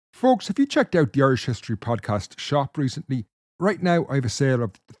Folks, have you checked out the Irish History Podcast shop recently? Right now, I have a sale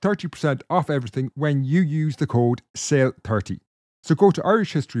of 30% off everything when you use the code SALE30. So go to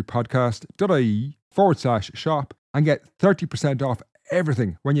irishhistorypodcast.ie/shop and get 30% off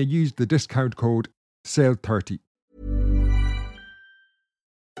everything when you use the discount code SALE30.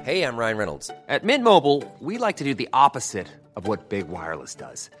 Hey, I'm Ryan Reynolds. At Mint Mobile, we like to do the opposite of what Big Wireless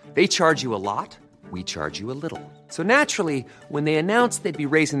does. They charge you a lot, we charge you a little. So naturally, when they announced they'd be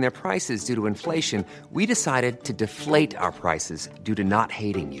raising their prices due to inflation, we decided to deflate our prices due to not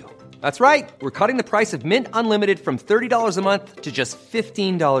hating you. That's right. We're cutting the price of Mint Unlimited from $30 a month to just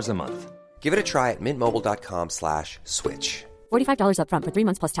 $15 a month. Give it a try at mintmobile.com/switch. $45 up front for 3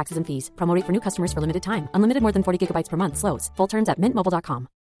 months plus taxes and fees. Promo rate for new customers for limited time. Unlimited more than 40 gigabytes per month. Slows full terms at mintmobile.com.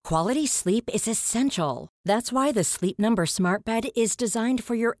 Quality sleep is essential. That's why the Sleep Number Smart Bed is designed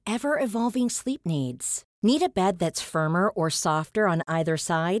for your ever-evolving sleep needs. Need a bed that's firmer or softer on either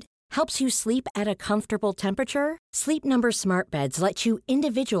side? Helps you sleep at a comfortable temperature? Sleep Number Smart Beds let you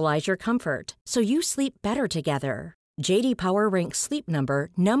individualize your comfort, so you sleep better together. J.D. Power ranks Sleep Number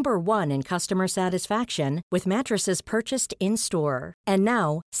number 1 in customer satisfaction with mattresses purchased in-store. And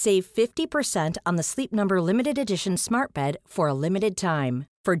now, save 50% on the Sleep Number Limited Edition Smart Bed for a limited time.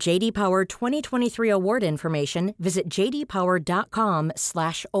 For J.D. Power 2023 award information, visit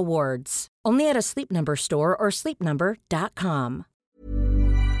jdpower.com/awards. Only at a Sleep Number store or sleepnumber.com.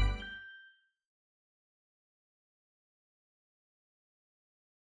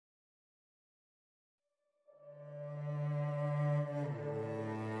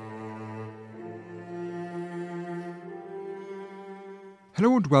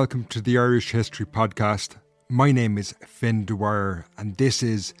 Hello and welcome to the Irish History Podcast. My name is Finn Dwyer and this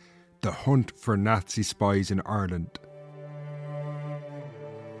is The Hunt for Nazi Spies in Ireland.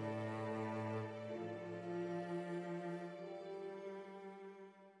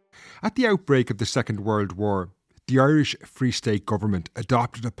 At the outbreak of the Second World War, the Irish Free State government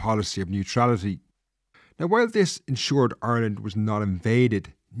adopted a policy of neutrality. Now, while this ensured Ireland was not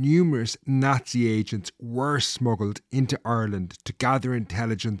invaded, numerous Nazi agents were smuggled into Ireland to gather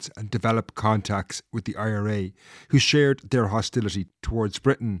intelligence and develop contacts with the IRA, who shared their hostility towards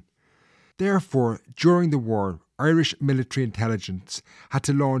Britain. Therefore, during the war, Irish military intelligence had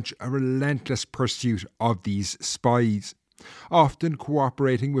to launch a relentless pursuit of these spies. Often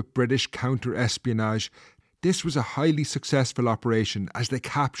cooperating with British counter-espionage, this was a highly successful operation as they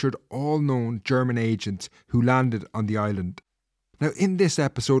captured all known German agents who landed on the island. Now, in this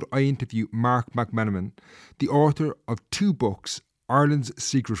episode, I interview Mark McMenamin, the author of 2 books, Ireland's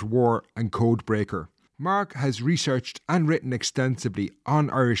Secret War and Codebreaker. Mark has researched and written extensively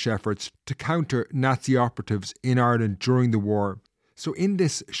on Irish efforts to counter Nazi operatives in Ireland during the war. So in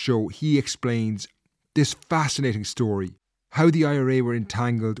this show, he explains this fascinating story, how the IRA were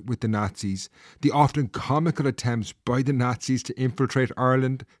entangled with the Nazis, the often comical attempts by the Nazis to infiltrate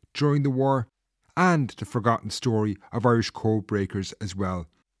Ireland during the war, and the forgotten story of Irish codebreakers as well.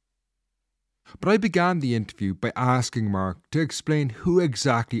 But I began the interview by asking Mark to explain who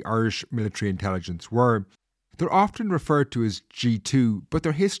exactly Irish military intelligence were. They're often referred to as G2, but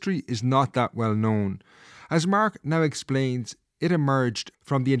their history is not that well known. As Mark now explains, it emerged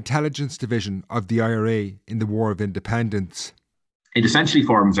from the intelligence division of the IRA in the War of Independence. It essentially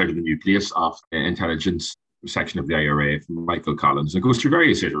forms out of the nucleus of intelligence section of the IRA from Michael Collins. It goes through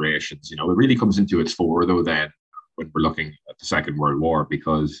various iterations. It really comes into its fore, though, then when we're looking at the Second World War,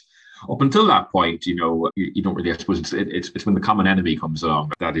 because up until that point, you don't really, I suppose it's when the common enemy comes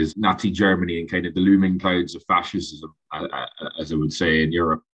along. That is Nazi Germany and kind of the looming clouds of fascism, as I would say, in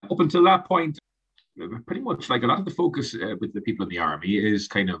Europe. Up until that point, pretty much like a lot of the focus with the people in the army is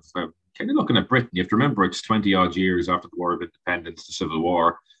kind of looking at Britain. You have to remember it's 20 odd years after the War of Independence, the Civil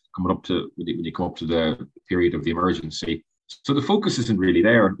War, coming up to when you come up to the period of the emergency. So the focus isn't really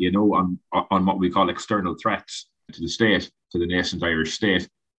there, on what we call external threats to the state, to the nascent Irish state.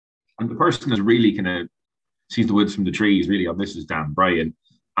 And the person that really kind of sees the woods from the trees really on this is Dan Bryan.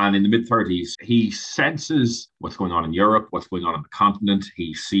 And in the mid-30s, he senses what's going on in Europe, what's going on the continent.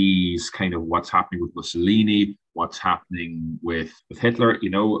 He sees kind of what's happening with Mussolini, what's happening with Hitler,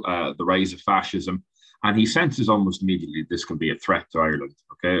 the rise of fascism. And he senses almost immediately this can be a threat to Ireland,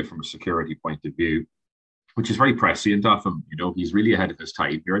 okay, from a security point of view, which is very prescient of him. He's really ahead of his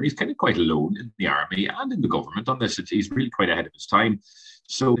time here, and he's kind of quite alone in the army and in the government on this. He's really quite ahead of his time.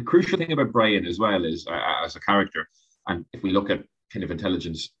 So the crucial thing about Bryan as well is, as a character, and if we look at kind of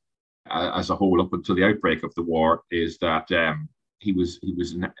intelligence as a whole up until the outbreak of the war, is that he was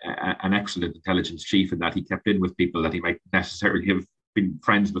an excellent intelligence chief in that he kept in with people that he might necessarily have been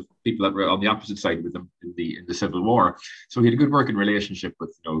friends with people that were on the opposite side with him in the Civil War. So he had a good working relationship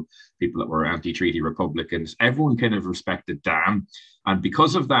with people that were anti-treaty Republicans. Everyone kind of respected Dan, and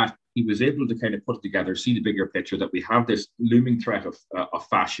because of that, he was able to kind of put together, see the bigger picture that we have this looming threat of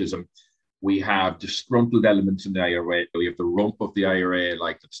fascism. We have disgruntled elements in the IRA. We have the rump of the IRA,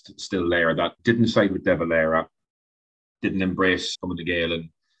 like that's still there, that didn't side with De Valera, didn't embrace Fine Gael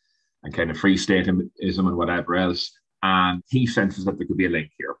and kind of free stateism and whatever else. And he senses that there could be a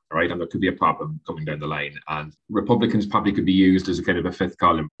link here, right? And there could be a problem coming down the line. And Republicans probably could be used as a kind of a fifth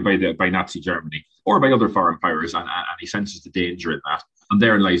column by Nazi Germany or by other foreign powers. And he senses the danger in that. And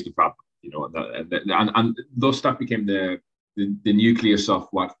therein lies the problem, and thus that became the nucleus of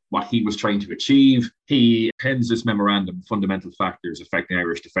what he was trying to achieve. He pens this memorandum, Fundamental Factors Affecting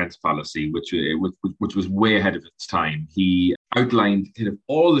Irish Defence Policy, which was way ahead of its time. He outlined kind of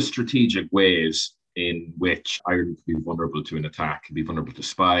all the strategic ways in which Ireland could be vulnerable to an attack, could be vulnerable to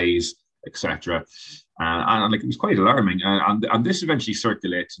spies, etc. And like, it was quite alarming. And this eventually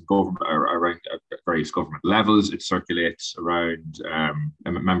circulates in government, around various government levels. It circulates around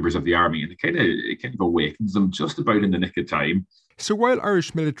members of the army, and it kind of awakens them just about in the nick of time. So while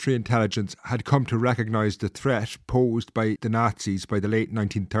Irish military intelligence had come to recognise the threat posed by the Nazis by the late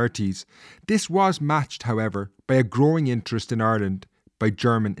 1930s, this was matched, however, by a growing interest in Ireland by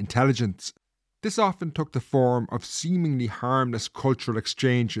German intelligence. This often took the form of seemingly harmless cultural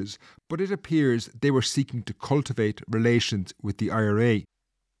exchanges, but it appears they were seeking to cultivate relations with the IRA.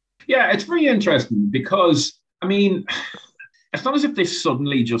 Yeah, it's very interesting because, I mean, it's not as if they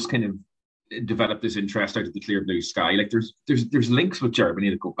suddenly just kind of developed this interest out of the clear blue sky. Like there's links with Germany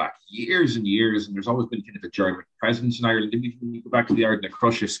that go back years and years, and there's always been kind of a German presence in Ireland. If you go back to the Ardnach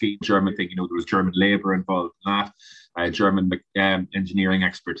Crusher scheme, German thing, there was German labour involved in that, German engineering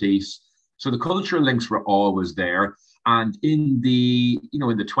expertise. So the cultural links were always there. And in the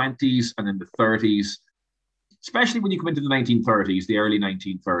 20s and in the 30s, especially when you come into the 1930s, the early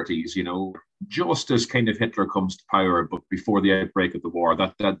 1930s, just as kind of Hitler comes to power, but before the outbreak of the war,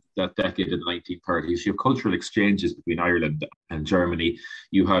 that decade of the 1930s, you have cultural exchanges between Ireland and Germany.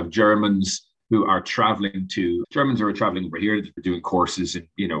 You have Germans who are traveling over here, they're doing courses in,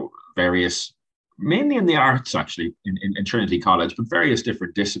 various, mainly in the arts, actually, in Trinity College, but various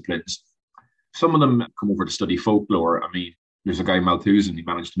different disciplines. Some of them come over to study folklore. I mean, there's a guy, Malthusson, he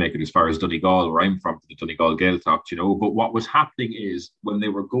managed to make it as far as Donegal, where I'm from, the Donegal Gaeltacht, But what was happening is when they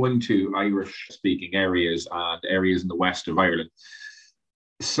were going to Irish-speaking areas and areas in the west of Ireland,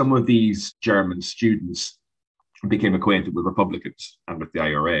 some of these German students became acquainted with Republicans and with the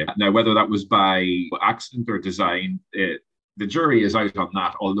IRA. Now, whether that was by accident or design, the jury is out on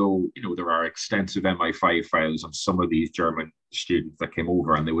that, although, there are extensive MI5 files on some of these German students that came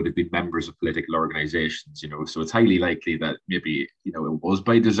over, and they would have been members of political organizations, so it's highly likely that maybe, it was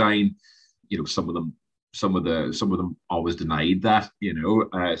by design. Some of them always denied that,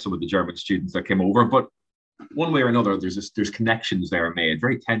 some of the German students that came over, but one way or another, there's connections that are made,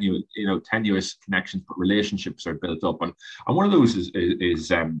 very tenuous connections, but relationships are built up, and one of those is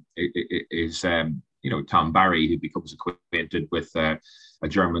Tom Barry, who becomes acquainted with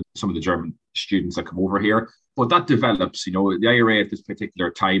some of the German students that come over here. But that develops, the IRA at this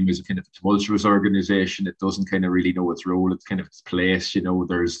particular time is a kind of a tumultuous organization. It doesn't kind of really know its role, it's kind of its place.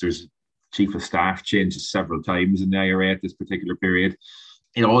 There's chief of staff changes several times in the IRA at this particular period.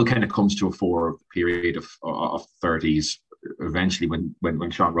 It all kind of comes to a fore of the period of the 30s, eventually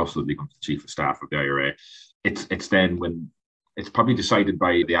when Sean Russell becomes the chief of staff of the IRA. It's then when it's probably decided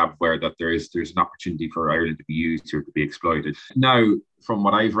by the Abwehr that there's an opportunity for Ireland to be used here, to be exploited. Now, from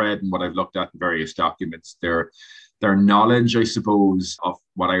what I've read and what I've looked at in various documents, their knowledge, I suppose, of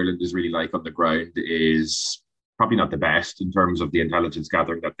what Ireland is really like on the ground is probably not the best in terms of the intelligence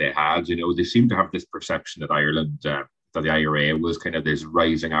gathering that they had. They seem to have this perception that Ireland, that the IRA was kind of this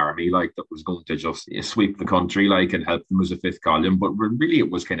rising army, like, that was going to just sweep the country, like, and help them as a fifth column. But really, it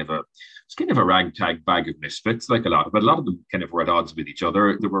was kind of a ragtag bag of misfits, like a lot of them kind of were at odds with each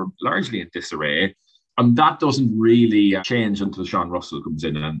other. They were largely in disarray. And that doesn't really change until Sean Russell comes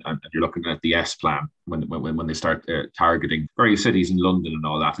in and you're looking at the S plan when they start targeting various cities in London and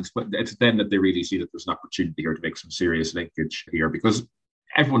all that. It's then that they really see that there's an opportunity here to make some serious linkage here, because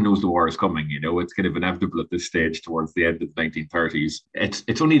everyone knows the war is coming. It's kind of inevitable at this stage towards the end of the 1930s.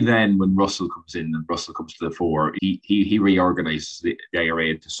 It's only then when Russell comes in and Russell comes to the fore, he reorganises the IRA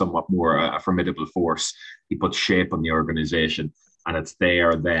into somewhat more a formidable force. He puts shape on the organisation. And it's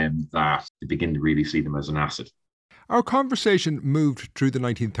there then that they begin to really see them as an asset. Our conversation moved through the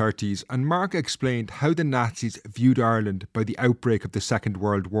 1930s, and Mark explained how the Nazis viewed Ireland by the outbreak of the Second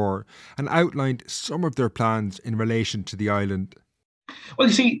World War and outlined some of their plans in relation to the island. Well,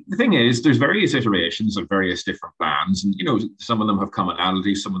 you see, the thing is, there's various iterations of various different plans, and some of them have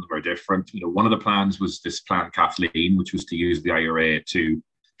commonalities, some of them are different. One of the plans was this Plan Kathleen, which was to use the IRA to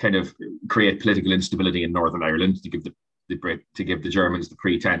kind of create political instability in Northern Ireland to give the Germans the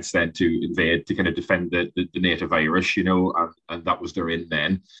pretense then to invade, to kind of defend the native Irish, and that was their in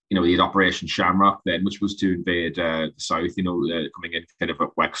then. You had Operation Shamrock then, which was to invade the south, coming in kind of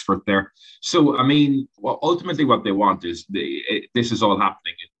at Wexford there. So, I mean, ultimately what they want is this is all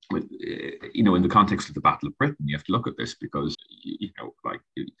happening in the context of the Battle of Britain. You have to look at this because,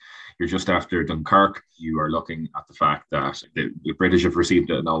 you're just after Dunkirk. You are looking at the fact that the British have received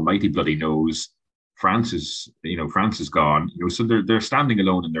an almighty bloody nose. France is gone. So they're standing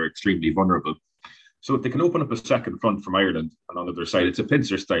alone and they're extremely vulnerable. So if they can open up a second front from Ireland and on the other side, it's a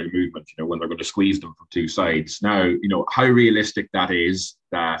pincer style movement, when they're going to squeeze them from two sides. Now, how realistic that is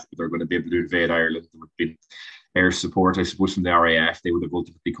that they're going to be able to invade Ireland. There would have been air support, I suppose, from the RAF. They would have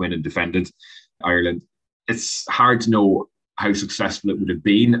ultimately come in and defended Ireland. It's hard to know how successful it would have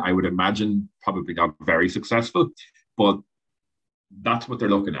been. I would imagine probably not very successful, but that's what they're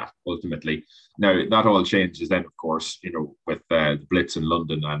looking at ultimately. Now, that all changes then, of course, with the Blitz in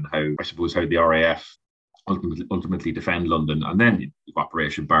London and how the RAF ultimately defend London. And then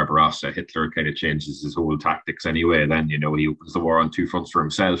Operation Barbarossa, Hitler kind of changes his whole tactics anyway. Then, he opens the war on two fronts for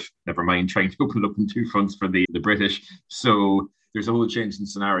himself, never mind trying to open it up on two fronts for the British. So there's a whole change in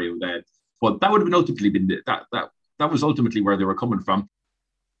scenario there. But that would have ultimately been, that was ultimately where they were coming from.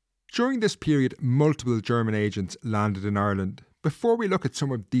 During this period, multiple German agents landed in Ireland. Before we look at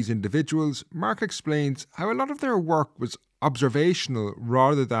some of these individuals, Mark explains how a lot of their work was observational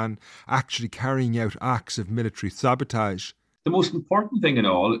rather than actually carrying out acts of military sabotage. The most important thing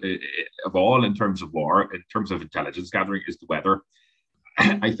of all in terms of war, in terms of intelligence gathering, is the weather.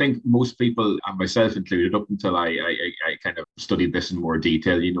 I think most people, and myself included, up until I kind of studied this in more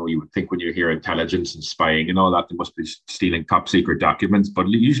detail, you would think when you hear intelligence and spying and all that, they must be stealing top secret documents. But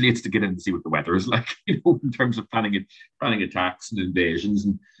usually it's to get in and see what the weather is like, in terms of planning attacks and invasions.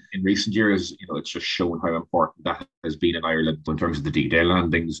 And in recent years, it's just shown how important that has been in Ireland in terms of the D-Day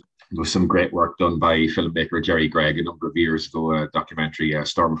landings. There was some great work done by filmmaker Jerry Gregg a number of years ago, a documentary,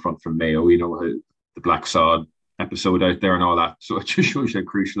 Stormfront from Mayo, the Black Sod episode out there and all that. So it just shows you how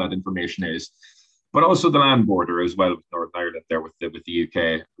crucial that information is. But also the land border as well with Northern Ireland there with the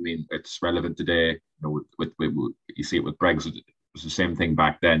UK. I mean, it's relevant today. With you see it with Brexit. It was the same thing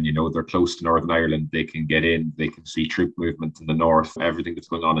back then. They're close to Northern Ireland. They can get in. They can see troop movement in the north. Everything that's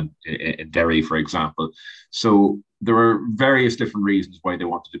going on in Derry, for example. So there are various different reasons why they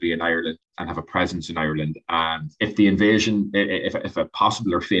wanted to be in Ireland and have a presence in Ireland. And if the invasion, if a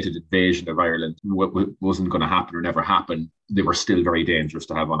possible or fated invasion of Ireland wasn't going to happen or never happen, they were still very dangerous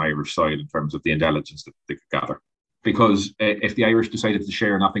to have on Irish soil in terms of the intelligence that they could gather. Because if the Irish decided to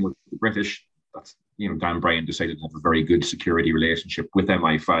share nothing with the British, that's, Dan Bryan decided to have a very good security relationship with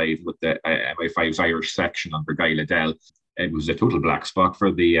MI5, with the MI5's Irish section under Guy Liddell. It was a total black spot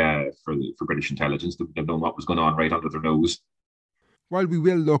for British intelligence. They would have known what was going on right under their nose. While we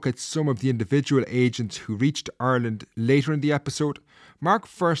will look at some of the individual agents who reached Ireland later in the episode, Mark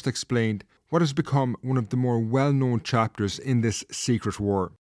first explained what has become one of the more well-known chapters in this secret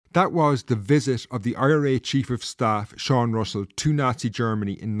war. That was the visit of the IRA Chief of Staff, Sean Russell, to Nazi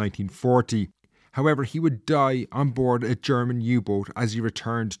Germany in 1940. However, he would die on board a German U-boat as he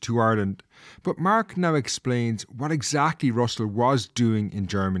returned to Ireland. But Mark now explains what exactly Russell was doing in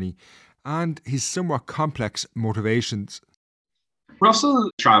Germany and his somewhat complex motivations. Russell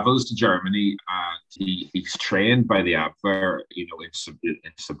travels to Germany and he's trained by the Abwehr, in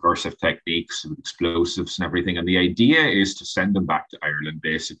subversive techniques and explosives and everything. And the idea is to send them back to Ireland,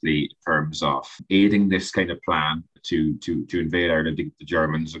 basically, in terms of aiding this kind of plan to invade Ireland, to give the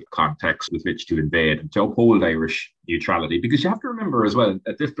Germans a context with which to invade and to uphold Irish neutrality. Because you have to remember as well,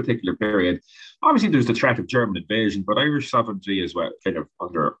 at this particular period, obviously there's the threat of German invasion, but Irish sovereignty as well, kind of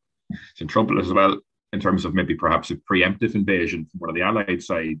it's in trouble as well, in terms of maybe perhaps a preemptive invasion from one of the Allied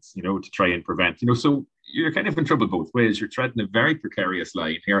sides, to try and prevent, so you're kind of in trouble both ways. You're treading a very precarious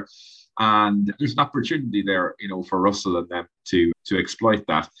line here. And there's an opportunity there, for Russell and them to exploit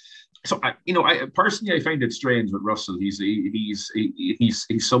that. So, I personally, I find it strange with Russell. He's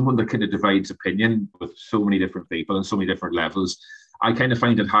someone that kind of divides opinion with so many different people and so many different levels. I kind of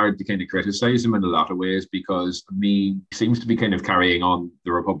find it hard to kind of criticize him in a lot of ways because, he seems to be kind of carrying on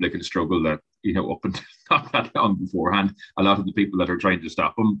the Republican struggle that, up until not that long beforehand, a lot of the people that are trying to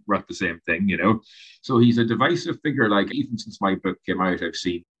stop him were at the same thing, So he's a divisive figure. Like, even since my book came out, I've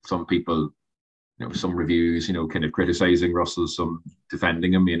seen some people, some reviews, kind of criticizing Russell, some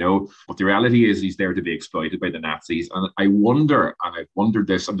defending him, But the reality is he's there to be exploited by the Nazis. And I wonder, and I've wondered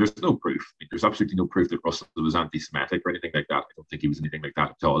this, and there's no proof. There's absolutely no proof that Russell was anti-Semitic or anything like that. I don't think he was anything like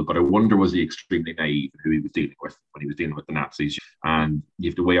that at all. But I wonder, was he extremely naive in who he was dealing with when he was dealing with the Nazis? And you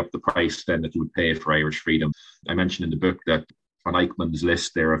have to weigh up the price then that you would pay for Irish freedom. I mentioned in the book that on Eichmann's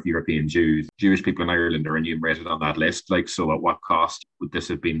list there of European Jews, Jewish people in Ireland are enumerated on that list. So at what cost would this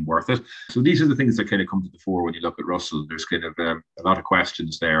have been worth it? So these are the things that kind of come to the fore when you look at Russell. There's kind of a lot of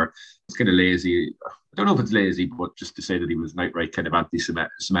questions there. It's kind of lazy. I don't know if it's lazy, but just to say that he was an outright kind of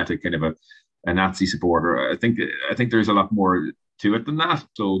anti-Semitic, kind of a Nazi supporter. I think there's a lot more to it than that.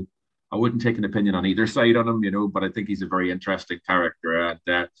 So I wouldn't take an opinion on either side on him, but I think he's a very interesting character.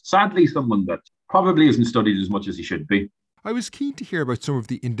 And sadly, someone that probably isn't studied as much as he should be. I was keen to hear about some of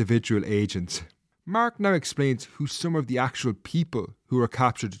the individual agents. Mark now explains who some of the actual people who were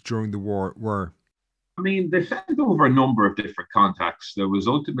captured during the war were. I mean, they sent over a number of different contacts. There was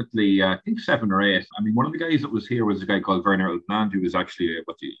ultimately, I think, 7 or 8. I mean, one of the guys that was here was a guy called Werner Ullmann, who was actually a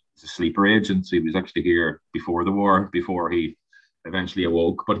sleeper agent. So he was actually here before the war, before he eventually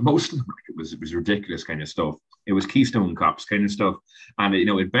awoke. But most of them, it was ridiculous kind of stuff. It was Keystone Cops kind of stuff. And,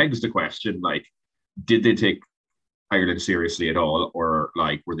 it begs the question, did they take Ireland seriously at all, or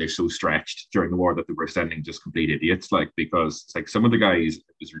were they so stretched during the war that they were sending just complete idiots? Because some of the guys, it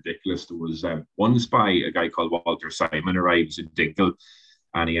was ridiculous. There was one spy, a guy called Walter Simon, arrives in Dingle,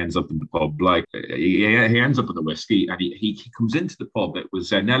 and he ends up in the pub. He ends up in the whiskey, and he comes into the pub. It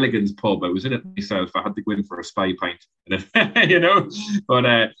was Nelligan's pub. I was in it myself. I had to go in for a spy pint,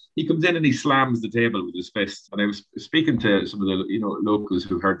 But he comes in and he slams the table with his fist. And I was speaking to some of the locals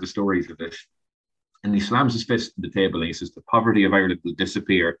who heard the stories of this. And he slams his fist on the table and he says, "The poverty of Ireland will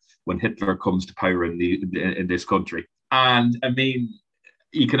disappear when Hitler comes to power in this country." And I mean,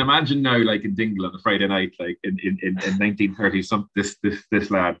 you can imagine now, in Dingle on a Friday night, in 1930, this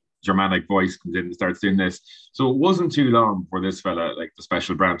lad, Germanic voice, comes in and starts doing this. So it wasn't too long before this fella, the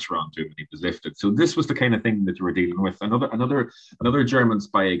special branch were onto him and he was lifted. So this was the kind of thing that you were dealing with. Another German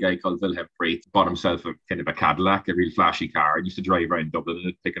spy, a guy called Wilhelm Fried, bought himself a kind of a Cadillac, a real flashy car, and used to drive around Dublin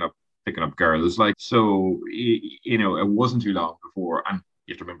and picking up girls. It wasn't too long before, and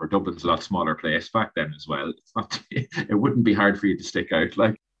you have to remember Dublin's a lot smaller place back then as well. It wouldn't be hard for you to stick out.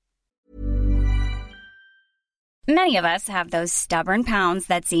 Many of us have those stubborn pounds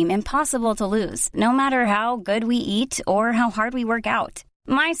that seem impossible to lose, no matter how good we eat or how hard we work out.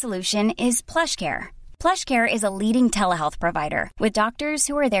 My solution is PlushCare. PlushCare is a leading telehealth provider with doctors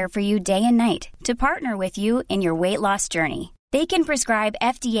who are there for you day and night to partner with you in your weight loss journey. They can prescribe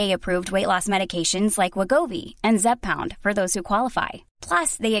FDA-approved weight loss medications like Wegovy and Zepbound for those who qualify.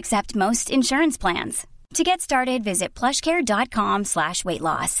 Plus, they accept most insurance plans. To get started, visit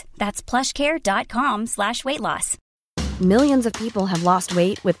plushcare.com/weightloss. That's plushcare.com/weightloss. Millions of people have lost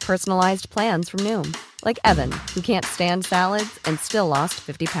weight with personalized plans from Noom. Like Evan, who can't stand salads and still lost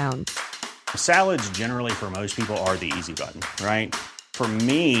 50 pounds. Salads generally for most people are the easy button, right? For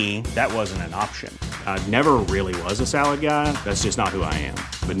me, that wasn't an option. I never really was a salad guy. That's just not who I am.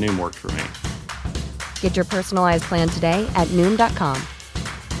 But Noom worked for me. Get your personalized plan today at Noom.com.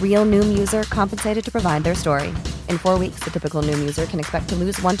 Real Noom user compensated to provide their story. In 4 weeks, the typical Noom user can expect to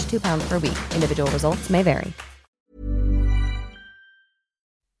lose 1 to 2 pounds per week. Individual results may vary.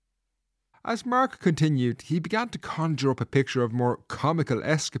 As Mark continued, he began to conjure up a picture of more comical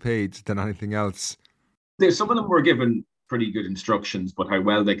escapades than anything else. Some of them were given pretty good instructions, but how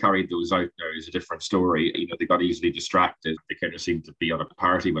well they carried those out now is a different story. They got easily distracted. They kind of seemed to be on a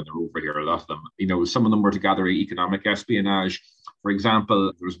party when they're over here, a lot of them. Some of them were to gather economic espionage. For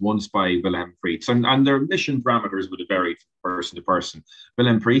example, there was one spy, Wilhelm Fried, and their mission parameters would have varied from person to person.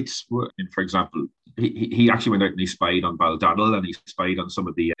 Wilhelm Fried, for example, he actually went out and he spied on Baldonnel and he spied on some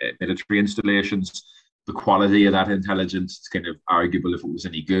of the military installations. The quality of that intelligence, it's kind of arguable if it was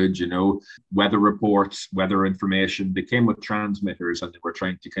any good, Weather reports, weather information, they came with transmitters and they were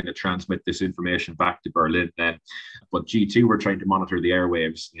trying to kind of transmit this information back to Berlin then. But G2 were trying to monitor the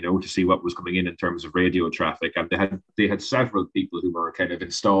airwaves, to see what was coming in terms of radio traffic. And they had several people who were kind of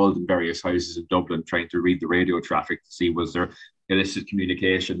installed in various houses in Dublin trying to read the radio traffic to see was there illicit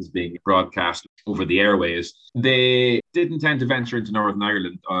communications being broadcast over the airways. They didn't tend to venture into Northern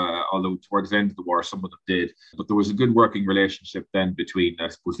Ireland, although towards the end of the war, some of them did. But there was a good working relationship then between, I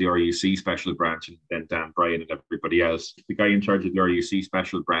suppose, the RUC Special Branch and then Dan Bryan and everybody else. The guy in charge of the RUC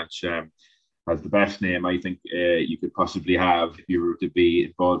Special Branch has the best name I think you could possibly have if you were to be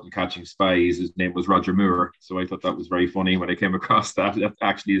involved in catching spies. His name was Roger Moore. So I thought that was very funny when I came across that. That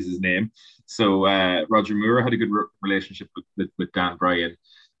actually is his name. So Roger Moore had a good relationship with Dan Bryan.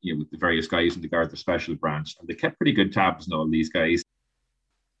 with the various guys in the Garda Special Branch, and they kept pretty good tabs on all these guys.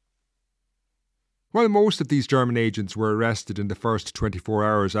 While most of these German agents were arrested in the first 24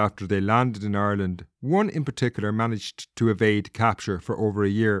 hours after they landed in Ireland, one in particular managed to evade capture for over a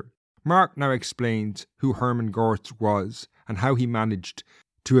year. Mark now explains who Hermann Gertz was and how he managed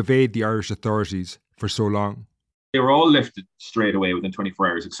to evade the Irish authorities for so long. They were all lifted straight away within 24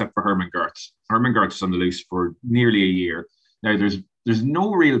 hours, except for Hermann Gertz. Hermann Gertz was on the loose for nearly a year. Now, there's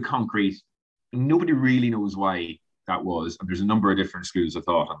no real concrete, nobody really knows why that was, and there's a number of different schools of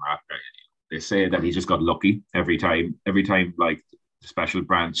thought on that. They say that he just got lucky every time, like the special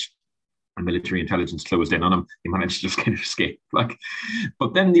branch and military intelligence closed in on him, he managed to just kind of escape.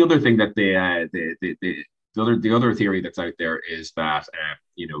 But then the other thing that the other theory that's out there is that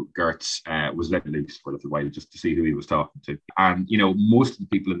Gertz was let loose for a little while just to see who he was talking to, and most of the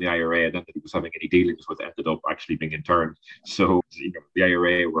people in the IRA that he was having any dealings with ended up actually being interned. So the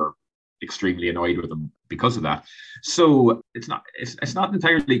IRA were extremely annoyed with him because of that. So it's not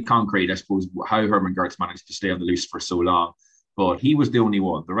entirely concrete, I suppose, how Hermann Gertz managed to stay on the loose for so long, but he was the only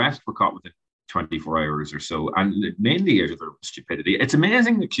one. The rest were caught within 24 hours or so, and mainly out of their stupidity. It's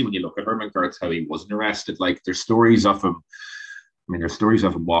amazing actually when you look at Hermann Gertz how he wasn't arrested. Like there's stories of him. I mean, there's stories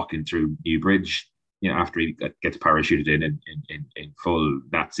of him walking through Newbridge, after he gets parachuted in full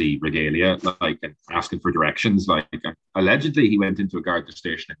Nazi regalia, and asking for directions. Allegedly, he went into a Garda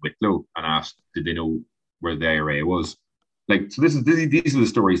station in Wicklow and asked, did they know where the IRA was? So these are the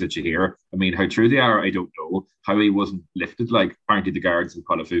stories that you hear. I mean, how true they are, I don't know. How he wasn't lifted, apparently the guards in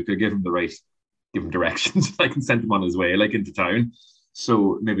Colafuca gave him directions, and sent him on his way, into town.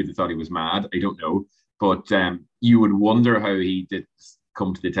 So maybe they thought he was mad. I don't know. But you would wonder how he did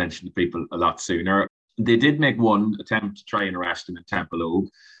come to the attention of people a lot sooner. They did make one attempt to try and arrest him in Templeogue,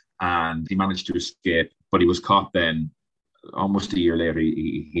 and he managed to escape, but he was caught then almost a year later.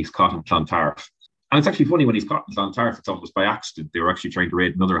 He's caught in Clontarf. And it's actually funny, when he's caught in Clontarf, it's almost by accident. They were actually trying to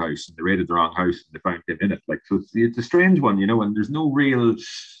raid another house, and they raided the wrong house, and they found him in it. So it's a strange one, and there's no real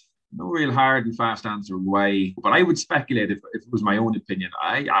hard and fast answer why. But I would speculate, if it was my own opinion,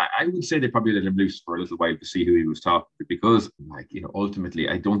 I would say they probably let him loose for a little while to see who he was talking to, because ultimately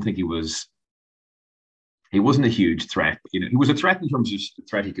I don't think he wasn't a huge threat. He was a threat in terms of the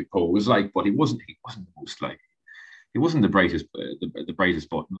threat he could pose, but he wasn't the most he wasn't the brightest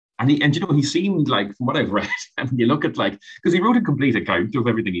button. And he seemed from what I've read, and when you look at because he wrote a complete account of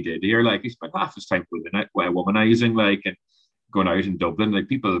everything he did here, he spent half his time womanizing, and going out in Dublin,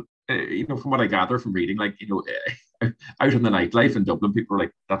 people, from what I gather from reading, out in the nightlife in Dublin, people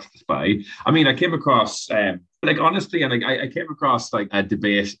were that's the spy. I mean, I came across, honestly, and I came across a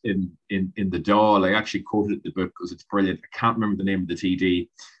debate in the Dáil. I actually quoted the book because it's brilliant. I can't remember the name of the TD,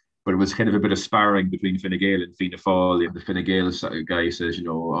 but it was kind of a bit of sparring between Fine Gael and Fianna Fáil. And the Fine Gael guy says,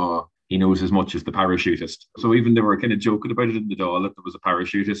 he knows as much as the parachutist. So even they were kind of joking about it in the Dáil, that there was a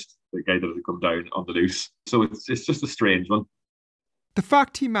parachutist, the guy that had come down on the loose. So it's just a strange one. The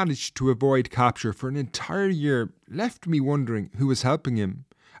fact he managed to avoid capture for an entire year left me wondering who was helping him.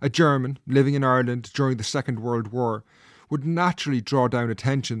 A German living in Ireland during the Second World War would naturally draw down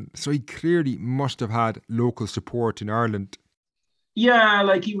attention, so he clearly must have had local support in Ireland.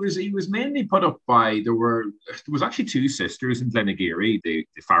 Yeah, he was mainly put up by, there was actually two sisters in Glenageary, the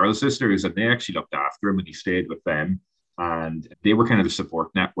Farrell sisters, and they actually looked after him, and he stayed with them. And they were kind of the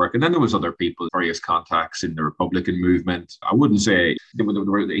support network. And then there was other people, various contacts in the Republican movement. I wouldn't say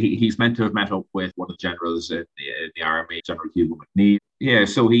he's meant to have met up with one of the generals in the army, General Hugo McNeill. Yeah,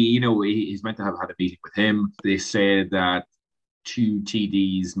 so he's meant to have had a meeting with him. They say that two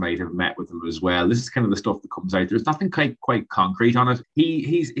TDs might have met with him as well. This is kind of the stuff that comes out. There's nothing quite concrete on it.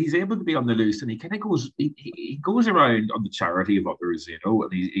 He's able to be on the loose, and he kind of goes around on the charity of others, and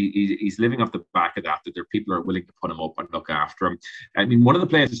he's living off the back of that there are people are willing to put him up and look after him. I mean, one of the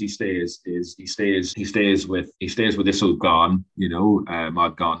places he stays with Issel Gon,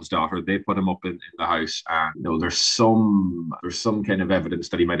 Maud Gon's daughter. They put him up in the house, and there's some kind of evidence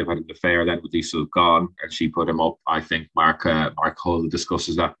that he might have had an affair then with Issel Gon, and she put him up. I think Mark Hull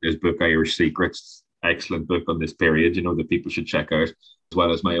discusses that in his book Irish Secrets. Excellent book on this period, that people should check out, as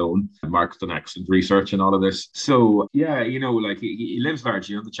well as my own. Mark's done excellent research on all of this. So yeah, he lives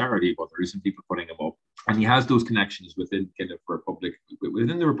largely on the charity of others and people putting him up, and he has those connections within kind of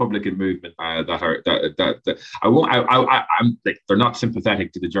within the Republican movement they're not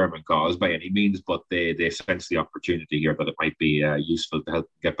sympathetic to the German cause by any means, but they sense the opportunity here that it might be useful to help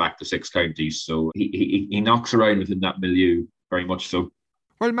get back to six counties. So he knocks around within that milieu very much so.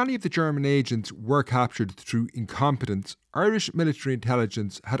 While many of the German agents were captured through incompetence, Irish military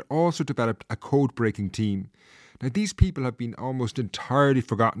intelligence had also developed a code-breaking team. Now, these people have been almost entirely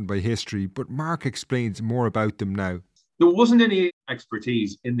forgotten by history, but Mark explains more about them now. There wasn't any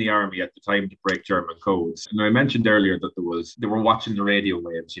expertise in the army at the time to break German codes. And I mentioned earlier that they were watching the radio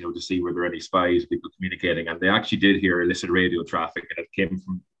waves, to see were there any spies, people communicating. And they actually did hear illicit radio traffic, and it came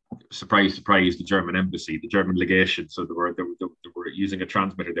from, surprise, the German embassy, the German legation. So they were using a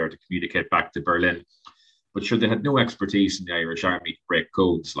transmitter there to communicate back to Berlin. But sure, they had no expertise in the Irish army to break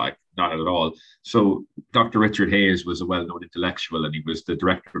codes, not at all. So Dr. Richard Hayes was a well-known intellectual, and he was the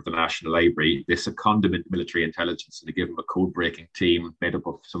director of the National Library. They seconded him into military intelligence, and they gave him a code-breaking team made up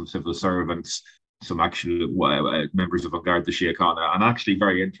of some civil servants, some actual members of Garda Síochána, and actually,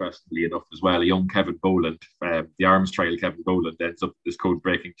 very interestingly enough as well, a young Kevin Boland, the arms trial Kevin Boland, ends up in this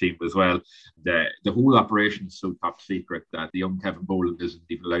code-breaking team as well. The whole operation is so top secret that the young Kevin Boland isn't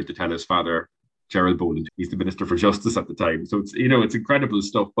even allowed to tell his father, Gerald Boland. He's the Minister for Justice at the time. So it's incredible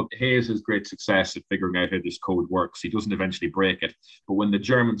stuff. But Hayes has great success at figuring out how this code works. He doesn't eventually break it. But when the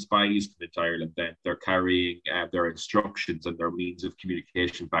German spies come into Ireland, then they're carrying their instructions and their means of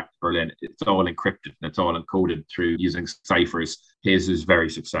communication back to Berlin. It's all encrypted and it's all encoded through using ciphers. Hayes is very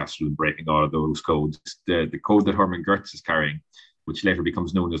successful in breaking all of those codes. The code that Hermann Goertz is carrying, which later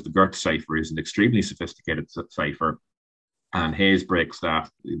becomes known as the Goertz cipher, is an extremely sophisticated cipher. And Hayes breaks that.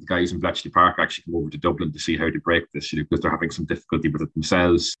 The guys in Bletchley Park actually come over to Dublin to see how to break this, because they're having some difficulty with it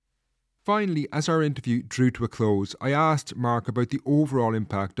themselves. Finally, as our interview drew to a close, I asked Mark about the overall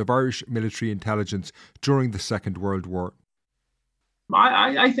impact of Irish military intelligence during the Second World War.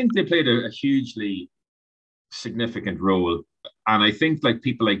 I think they played a hugely significant role. And I think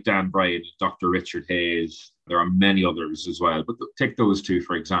people like Dan Bryan, Dr. Richard Hayes, there are many others as well, but take those two,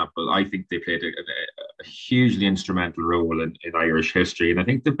 for example. I think they played a hugely instrumental role in Irish history. And I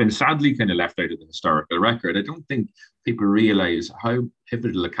think they've been sadly kind of left out of the historical record. I don't think people realise how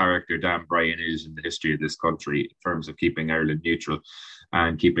pivotal a character Dan Bryan is in the history of this country in terms of keeping Ireland neutral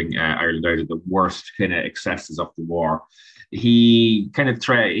and keeping Ireland out of the worst kind of excesses of the war. He kind of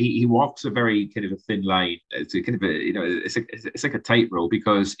he walks a very kind of a thin line. It's a kind of it's like a tightrope,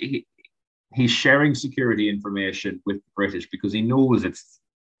 because he's sharing security information with the British because he knows it's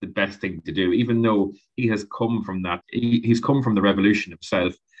the best thing to do, even though he has come from that. He's come from the revolution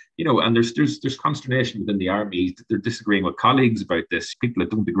himself, and there's consternation within the army. They're disagreeing with colleagues about this, people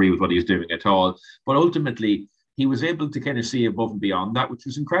that don't agree with what he's doing at all. But ultimately, he was able to kind of see above and beyond that, which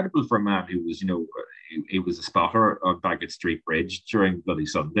was incredible for a man who was, he was a spotter on Baggot Street Bridge during Bloody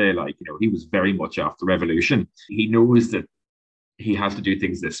Sunday. He was very much off the revolution. He knows that he has to do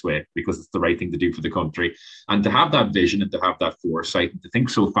things this way because it's the right thing to do for the country. And to have that vision and to have that foresight and to think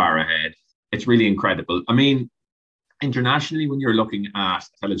so far ahead, it's really incredible. I mean, internationally, when you're looking at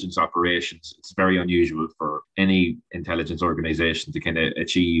intelligence operations, it's very unusual for any intelligence organization to kind of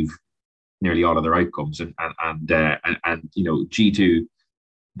achieve nearly all of their outcomes. And G2,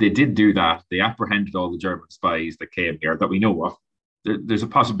 they did do that. They apprehended all the German spies that came here that we know of. There's a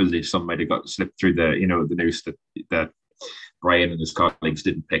possibility some might have got slipped through the noose that Brian and his colleagues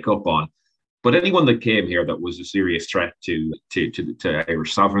didn't pick up on. But anyone that came here that was a serious threat to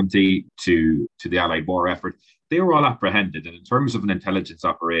Irish sovereignty, to the Allied war effort, they were all apprehended. And in terms of an intelligence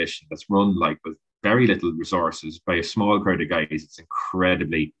operation that's run with very little resources by a small crowd of guys, it's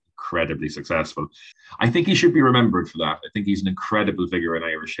incredibly successful. I think he should be remembered for that. I think he's an incredible figure in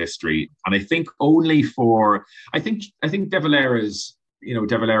Irish history. And I think I think De Valera's,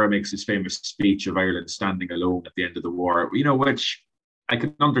 De Valera makes his famous speech of Ireland standing alone at the end of the war, which I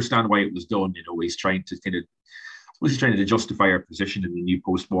can understand why it was done. He's trying to justify our position in the new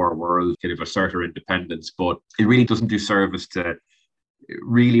post-war world, kind of assert our independence, but it really doesn't do service to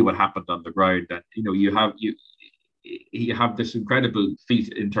really what happened on the ground. And, you have this incredible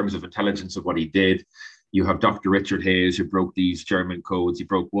feat in terms of intelligence of what he did. You have Dr. Richard Hayes, who broke these German codes. He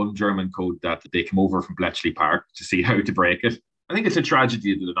broke one German code that they came over from Bletchley Park to see how to break it. I think it's a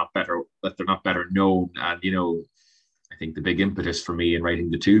tragedy that they're not better known. And, I think the big impetus for me in writing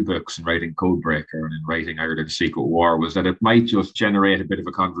the two books and writing Codebreaker and in writing Ireland's Secret War was that it might just generate a bit of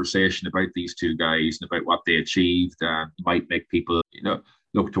a conversation about these two guys and about what they achieved, and might make people,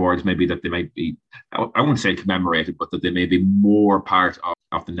 look towards maybe that they might be, I won't say commemorated, but that they may be more part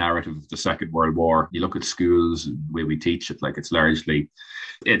of the narrative of the Second World War. You look at schools and the way we teach it, it's largely,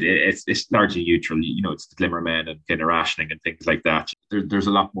 it's largely neutral. It's the glimmer men and kind of rationing and things like that. There's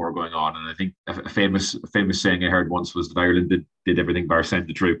a lot more going on. And I think a famous saying I heard once was that Ireland did everything bar send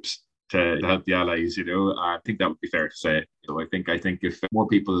the troops to help the Allies. I think that would be fair to say. I think if more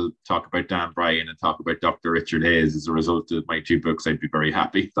people talk about Dan Bryan and talk about Dr. Richard Hayes as a result of my two books, I'd be very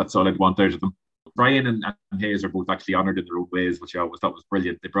happy. That's all I'd want out of them. Brian and Hayes are both actually honoured in their own ways, which I always thought was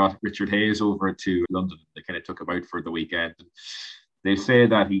brilliant. They brought Richard Hayes over to London. They kind of took him out for the weekend. They say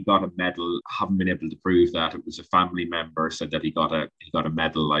that he got a medal. Haven't been able to prove that. It was a family member said that he got a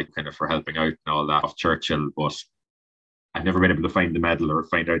medal, like kind of for helping out and all that, of Churchill, but I've never been able to find the medal or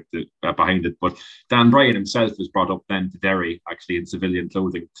find out behind it. But Dan Bryan himself was brought up then to Derry, actually in civilian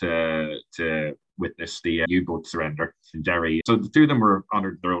clothing, to witness the U-boat surrender in Derry. So the two of them were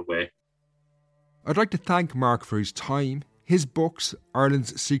honoured in their own way. I'd like to thank Mark for his time. His books,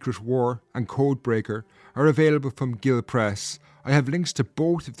 Ireland's Secret War and Codebreaker, are available from Gill Press. I have links to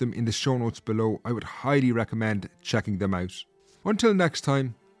both of them in the show notes below. I would highly recommend checking them out. Until next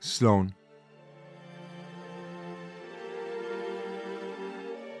time, Sloan.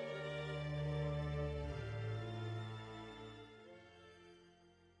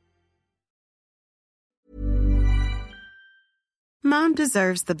 Mom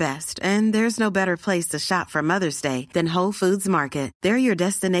deserves the best, and there's no better place to shop for Mother's Day than Whole Foods Market. They're your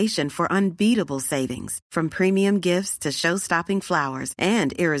destination for unbeatable savings, from premium gifts to show-stopping flowers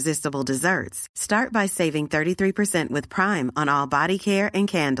and irresistible desserts. Start by saving 33% with Prime on all body care and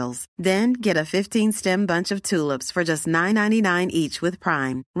candles. Then get a 15-stem bunch of tulips for just $9.99 each with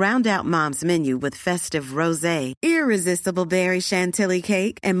Prime. Round out Mom's menu with festive rosé, irresistible berry chantilly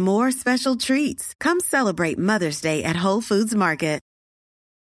cake, and more special treats. Come celebrate Mother's Day at Whole Foods Market.